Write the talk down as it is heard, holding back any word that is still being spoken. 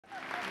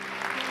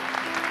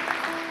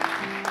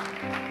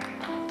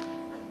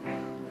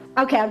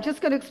Okay, I'm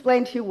just going to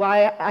explain to you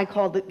why I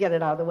called it, get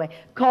it out of the way,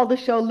 called the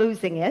show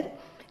Losing It.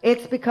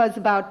 It's because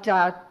about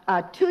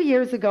 2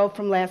 years ago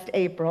from last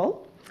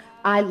April,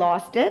 I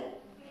lost it.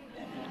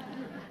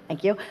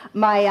 Thank you.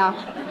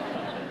 My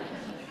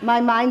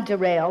mind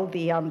derailed,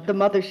 the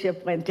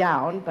mothership went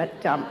down, but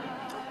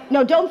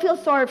no, don't feel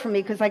sorry for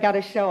me because I got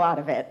a show out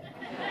of it.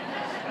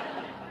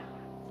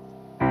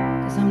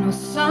 'Cause I'm no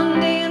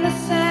Sunday in the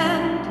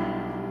sand,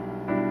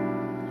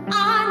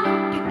 I'm no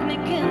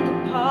picnic in the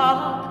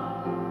park.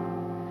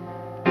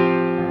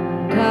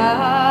 And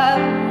I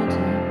want to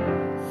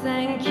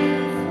thank you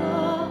for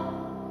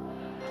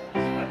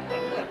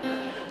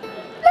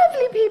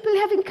Lovely people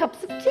having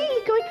cups of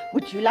tea, going,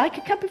 would you like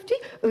a cup of tea?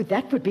 Oh,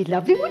 that would be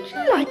lovely. Would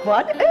you like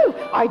one? Oh,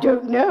 I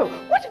don't know.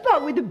 What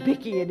about with a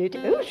bicky in it?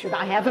 Oh, should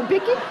I have a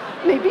bicky?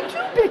 Maybe 2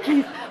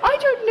 bickies. I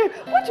don't know.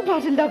 What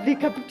about a lovely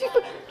cup of tea?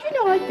 Do you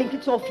know, I think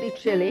it's awfully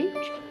chilly. Do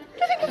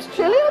you think it's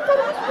chilly? I thought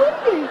it was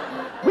windy.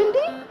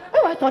 Windy?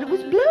 Oh, I thought it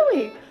was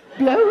blowy.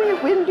 Blowy,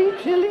 windy,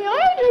 chilly,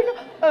 I don't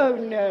know. Oh,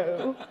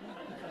 no.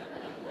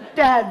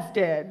 Dad's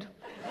dead.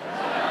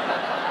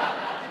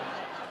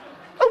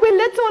 Oh, well,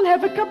 let's all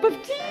have a cup of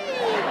tea.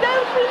 That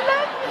would be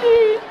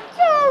lovely.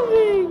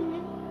 Charming.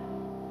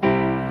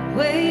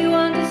 where you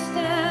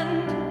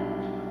understand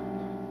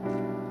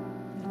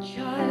a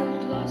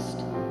child lost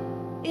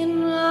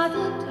in the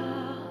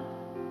dark.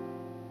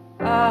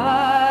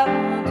 I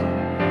want to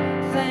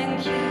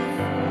thank you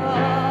for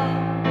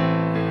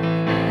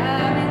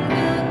having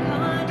the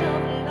kind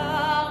of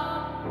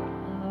love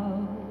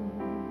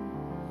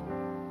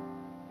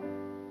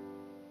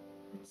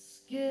that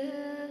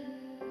scares